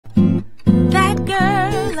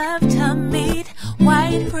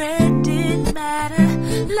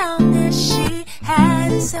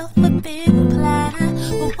herself a bigger platter.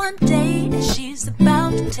 But one day, as she's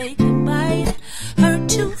about to take a bite, her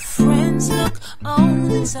two friends look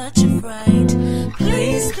on in such a fright.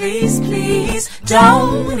 Please, please, please,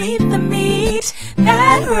 don't eat the meat.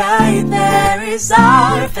 That right there is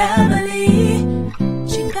our family.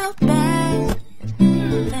 She felt bad,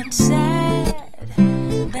 then sad,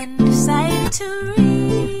 then decided to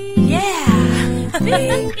read. Yeah,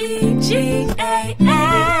 V-E-G-A-N,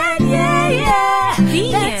 yeah, yeah.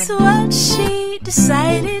 Vegan. That's what she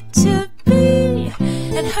decided to be.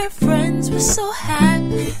 And her friends were so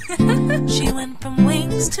happy. She went from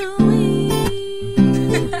wings to weeds.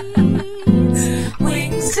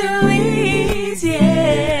 Wings to weeds,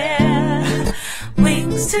 yeah.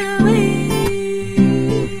 Wings to weeds.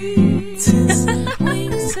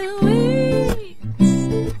 Wings to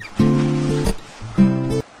weeds.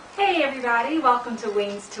 Hey everybody, welcome to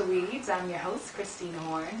Wings to Weeds. I'm your host, Christina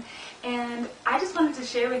Horn, and I just wanted to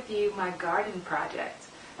share with you my garden project.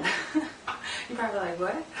 You're probably like,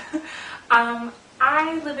 what?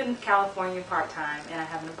 I live in California part-time, and I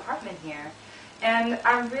have an apartment here. And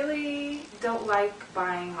I really don't like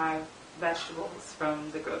buying my vegetables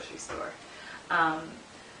from the grocery store. I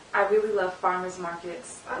really love farmers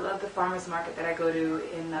markets. I love the farmers market that I go to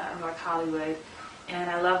in North Hollywood. And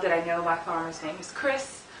I love that I know my farmer's name is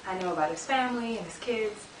Chris. I know about his family and his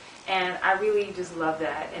kids. And I really just love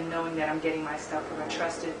that, and knowing that I'm getting my stuff from a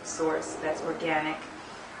trusted source that's organic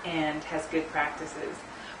and has good practices.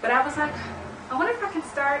 But I was like, I wonder if I can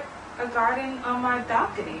start a garden on my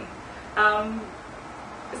balcony.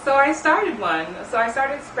 So I started one. So I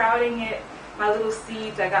started sprouting it, my little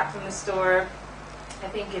seeds I got from the store, I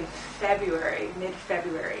think in February,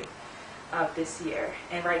 mid-February of this year.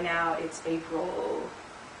 And right now it's April,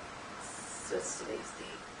 what's today's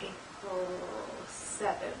date? April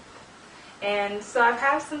 7th. And so I've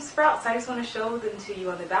had some sprouts. I just want to show them to you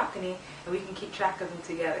on the balcony, and we can keep track of them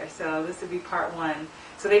together. So this would be part one.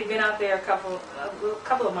 So they've been out there a couple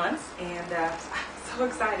of months, and I'm so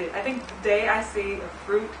excited. I think the day I see a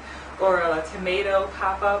fruit or a tomato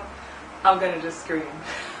pop up, I'm going to just scream.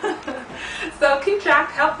 So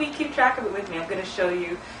help me keep track of it with me. I'm going to show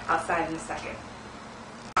you outside in a second.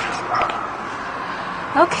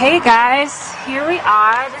 Okay guys, here we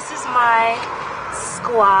are. This is my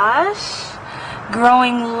squash,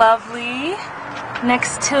 growing lovely.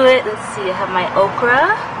 Next to it, let's see, I have my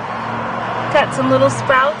okra. Got some little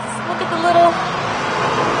sprouts. Look at the little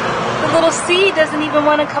seed doesn't even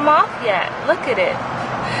want to come off yet. Look at it.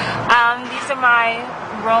 These are my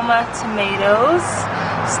Roma tomatoes,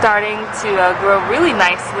 starting to grow really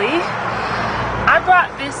nicely. I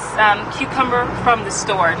brought this cucumber from the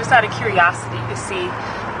store just out of curiosity to see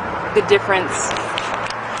the difference.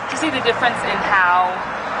 In how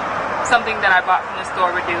something that I bought from the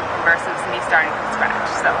store would do versus me starting from scratch.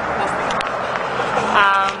 So we'll see.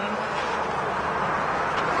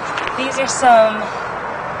 These are some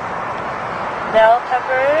bell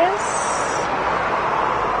peppers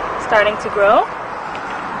starting to grow.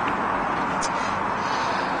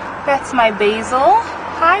 That's my basil.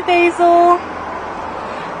 Hi basil.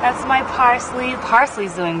 That's my parsley.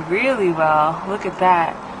 Parsley's doing really well. Look at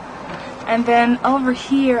that. And then over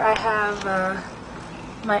here I have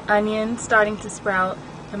my onion starting to sprout,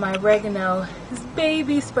 and my oregano is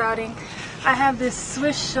baby sprouting. I have this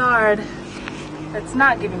Swiss chard that's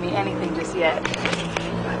not giving me anything just yet.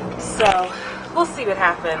 So we'll see what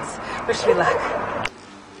happens. Wish me luck.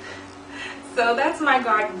 So that's my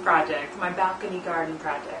garden project, my balcony garden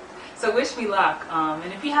project. So wish me luck.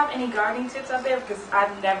 And if you have any gardening tips out there, because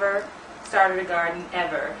I've never started a garden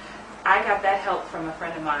ever. I got that help from a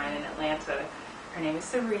friend of mine in Atlanta. Her name is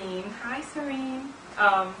Serene. Hi, Serene.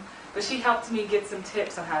 But she helped me get some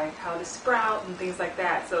tips on how to sprout and things like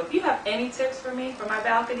that. So if you have any tips for me for my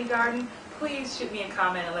balcony garden, please shoot me a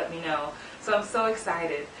comment and let me know. So I'm so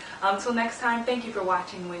excited. Until next time, thank you for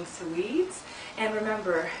watching Wings to Weeds. And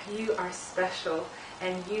remember, you are special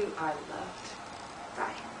and you are loved.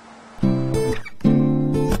 Bye.